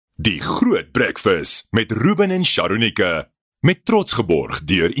Die Groot Breakfast met Ruben en Sharonike. Met trots geborg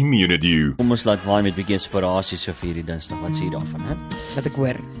deur Immunity. Kom ons laat waai met 'n bietjie inspirasie so vir hierdie Dinsdag. Wat sê jy daarvan, hè? Wat ek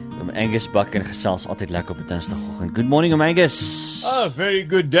hoor. Angus Buchan gesels altyd lekker op 'n Dinsdagoggend. Good morning, Angus. A very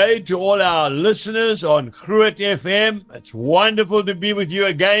good day to all our listeners on Groot FM. It's wonderful to be with you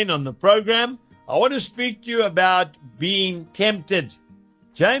again on the program. I want to speak to you about being tempted.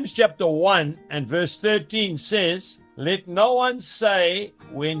 James chapter 1 and verse 13 says, "Let no one say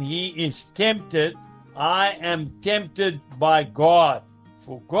when he is tempted, I am tempted by God.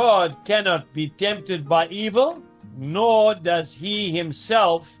 For God cannot be tempted by evil, nor does he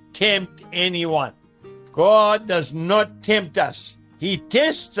himself tempt anyone." God does not tempt us. He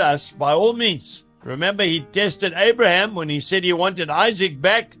tests us by all means. Remember, he tested Abraham when he said he wanted Isaac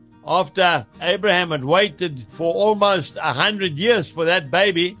back after Abraham had waited for almost 100 years for that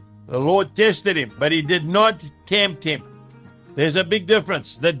baby. The Lord tested him, but he did not tempt him. There's a big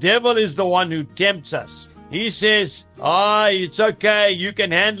difference. The devil is the one who tempts us. He says, it's okay, you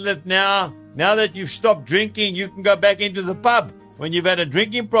can handle it now. Now that you've stopped drinking, you can go back into the pub when you've had a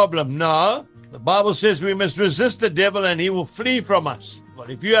drinking problem. No, the Bible says we must resist the devil and he will flee from us. But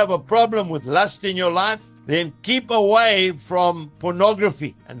if you have a problem with lust in your life, then keep away from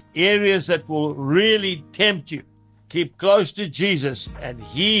pornography and areas that will really tempt you. Keep close to Jesus and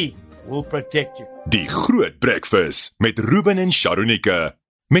he will protect you. Die Groot Breakfast met Ruben en Sharonike.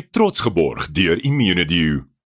 Met trots geborg deur Immunity.